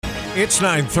It's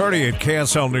 9:30 at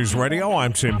KSL News Radio.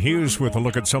 I'm Tim Hughes with a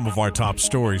look at some of our top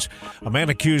stories. A man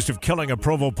accused of killing a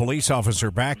Provo police officer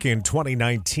back in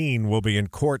 2019 will be in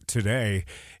court today.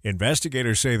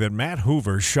 Investigators say that Matt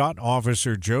Hoover shot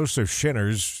Officer Joseph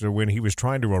Shinners when he was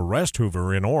trying to arrest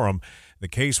Hoover in Orem. The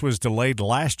case was delayed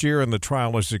last year, and the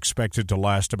trial is expected to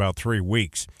last about 3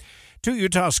 weeks. 2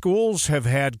 Utah schools have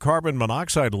had carbon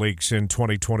monoxide leaks in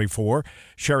 2024.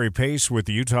 Sherry Pace with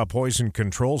the Utah Poison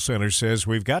Control Center says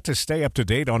we've got to stay up to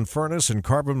date on furnace and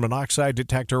carbon monoxide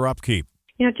detector upkeep.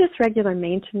 Just regular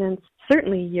maintenance,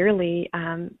 certainly yearly,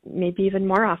 maybe even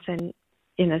more often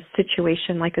in a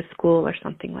situation like a school or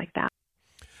something like that.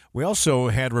 We also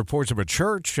had reports of a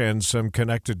church and some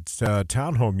connected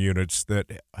townhome units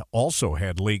that also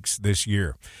had leaks this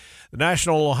year. The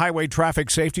National Highway Traffic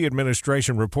Safety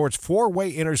Administration reports four-way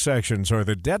intersections are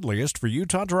the deadliest for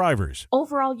Utah drivers.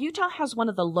 Overall, Utah has one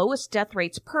of the lowest death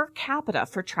rates per capita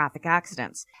for traffic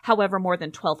accidents. However, more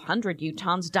than 1,200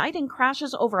 Utahns died in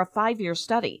crashes over a 5-year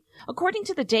study. According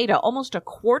to the data, almost a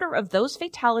quarter of those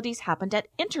fatalities happened at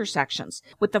intersections,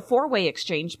 with the four-way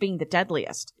exchange being the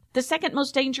deadliest. The second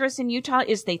most dangerous in Utah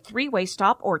is the three-way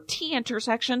stop or T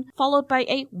intersection, followed by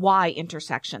a Y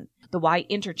intersection. The Y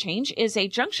interchange is a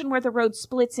junction where the road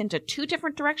splits into two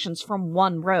different directions from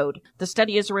one road. The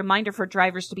study is a reminder for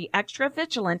drivers to be extra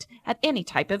vigilant at any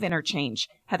type of interchange.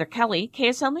 Heather Kelly,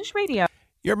 KSL News Radio.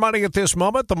 Your money at this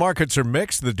moment, the markets are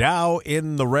mixed. The Dow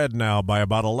in the red now by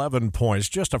about 11 points,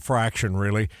 just a fraction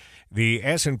really. The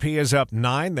S&P is up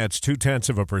 9, that's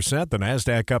 0.2%. The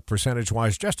NASDAQ up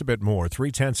percentage-wise just a bit more,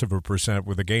 0.3%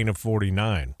 with a gain of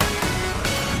 49.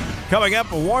 Coming up,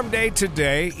 a warm day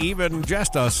today, even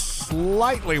just a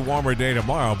slightly warmer day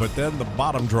tomorrow, but then the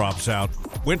bottom drops out.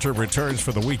 Winter returns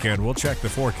for the weekend. We'll check the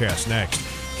forecast next.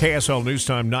 KSL News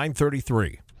Time,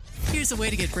 9:33. Here's a way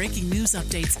to get breaking news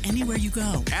updates anywhere you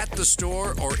go. At the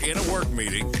store or in a work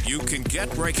meeting, you can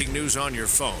get breaking news on your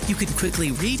phone. You can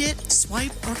quickly read it,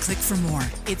 swipe, or click for more.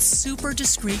 It's super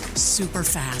discreet, super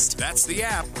fast. That's the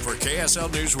app for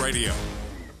KSL News Radio.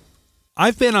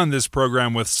 I've been on this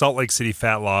program with Salt Lake City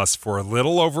Fat Loss for a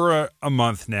little over a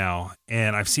month now,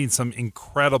 and I've seen some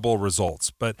incredible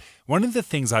results. But one of the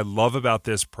things I love about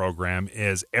this program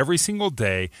is every single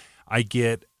day I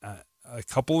get a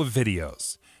couple of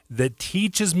videos that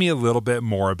teaches me a little bit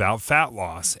more about fat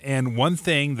loss. And one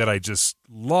thing that I just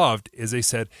loved is they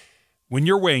said, when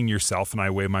you're weighing yourself, and I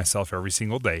weigh myself every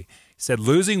single day, said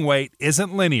losing weight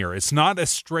isn't linear. It's not a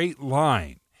straight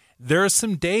line. There are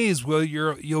some days where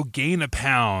you'll gain a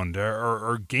pound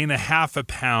or gain a half a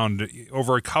pound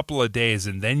over a couple of days,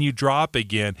 and then you drop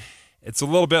again. It's a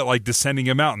little bit like descending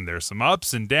a mountain. There's some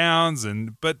ups and downs,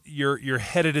 but you're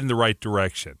headed in the right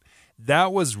direction.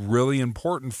 That was really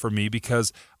important for me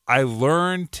because I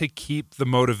learned to keep the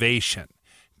motivation.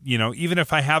 Even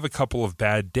if I have a couple of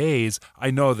bad days,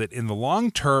 I know that in the long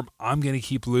term, I'm going to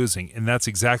keep losing. And that's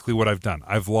exactly what I've done.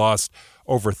 I've lost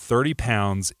over 30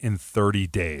 pounds in 30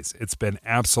 days. It's been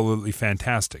absolutely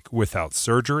fantastic. Without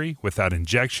surgery, without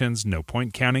injections, no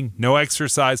point counting, no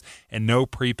exercise, and no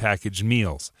prepackaged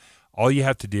meals. All you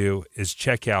have to do is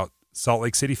check out Salt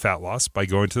Lake City Fat Loss by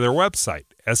going to their website,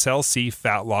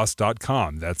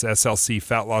 slcfatloss.com. That's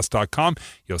slcfatloss.com.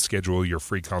 You'll schedule your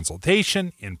free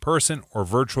consultation in person or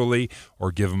virtually,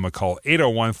 or give them a call,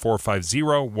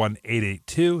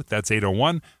 801-450-1882. That's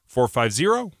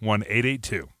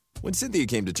 801-450-1882. When Cynthia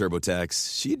came to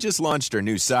TurboTax, she had just launched her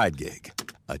new side gig,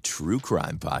 a true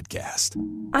crime podcast.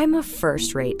 I'm a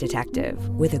first-rate detective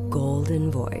with a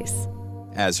golden voice.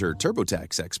 As her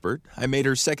TurboTax expert, I made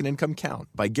her second income count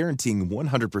by guaranteeing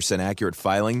 100% accurate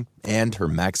filing and her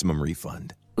maximum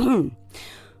refund.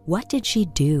 What did she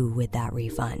do with that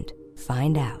refund?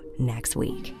 Find out next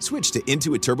week. Switch to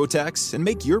Intuit TurboTax and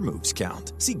make your moves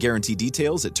count. See guarantee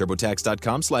details at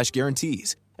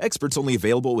turbotax.com/guarantees. Experts only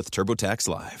available with TurboTax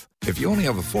Live. If you only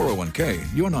have a 401k,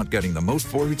 you're not getting the most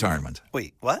for retirement.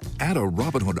 Wait, what? Add a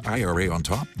Robinhood IRA on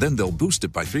top, then they'll boost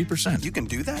it by 3%. You can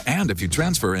do that? And if you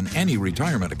transfer in any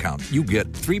retirement account, you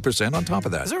get 3% on top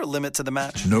of that. Is there a limit to the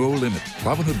match? No limit.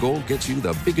 Robinhood Gold gets you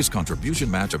the biggest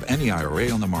contribution match of any IRA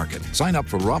on the market. Sign up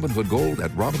for Robinhood Gold at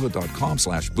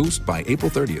Robinhood.com/boost by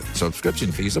April 30th.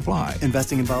 Subscription fees apply.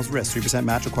 Investing involves risk. 3%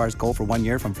 match requires gold for 1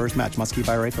 year from first match. Must keep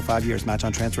IRA for 5 years. Match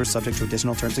on transfers subject to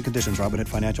additional terms and conditions. Robinhood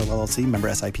Financial LLC, member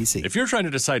SIPC. If you're trying to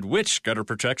decide which gutter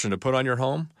protection to put on your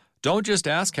home, don't just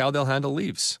ask how they'll handle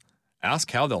leaves.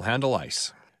 Ask how they'll handle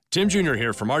ice. Tim Jr.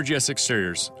 here from RGS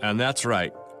Exteriors, and that's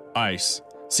right, ice.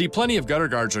 See, plenty of gutter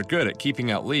guards are good at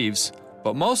keeping out leaves,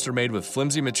 but most are made with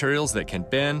flimsy materials that can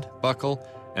bend, buckle,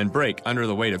 and break under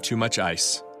the weight of too much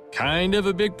ice. Kind of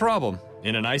a big problem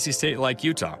in an icy state like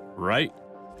Utah, right?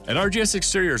 At RGS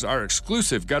Exteriors, our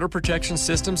exclusive gutter protection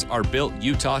systems are built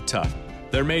Utah tough.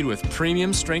 They're made with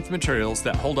premium strength materials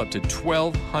that hold up to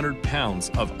 1,200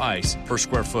 pounds of ice per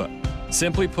square foot.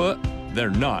 Simply put, they're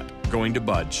not going to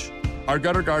budge. Our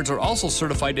gutter guards are also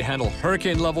certified to handle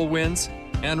hurricane-level winds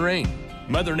and rain.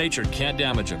 Mother Nature can't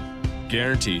damage them.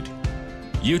 Guaranteed.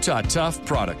 Utah Tough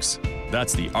Products.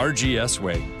 That's the RGS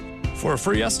way. For a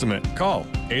free estimate, call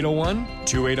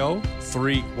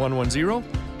 801-280-3110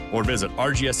 or visit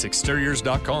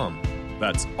rgsexteriors.com.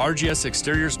 That's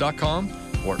rgsexteriors.com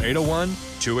or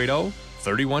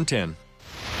 801-280-3110.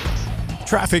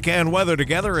 Traffic and weather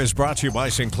together is brought to you by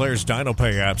Sinclair's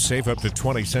DinoPay app. Save up to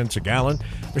 20 cents a gallon.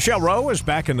 Michelle Rowe is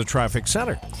back in the traffic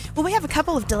center. Well, we have a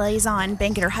couple of delays on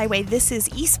Bangerter Highway. This is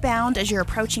eastbound as you're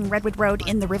approaching Redwood Road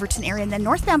in the Riverton area. And then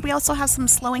northbound, we also have some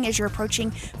slowing as you're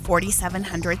approaching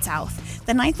 4700 South.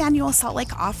 The 9th Annual Salt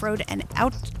Lake Off-Road and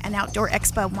Outdoor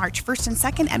Expo, March 1st and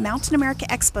 2nd at Mountain America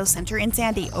Expo Center in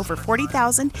Sandy. Over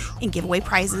 $40,000 in giveaway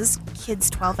prizes. Kids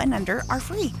 12 and under are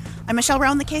free. I'm Michelle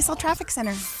Rowe in the KSL Traffic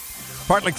Center. Partly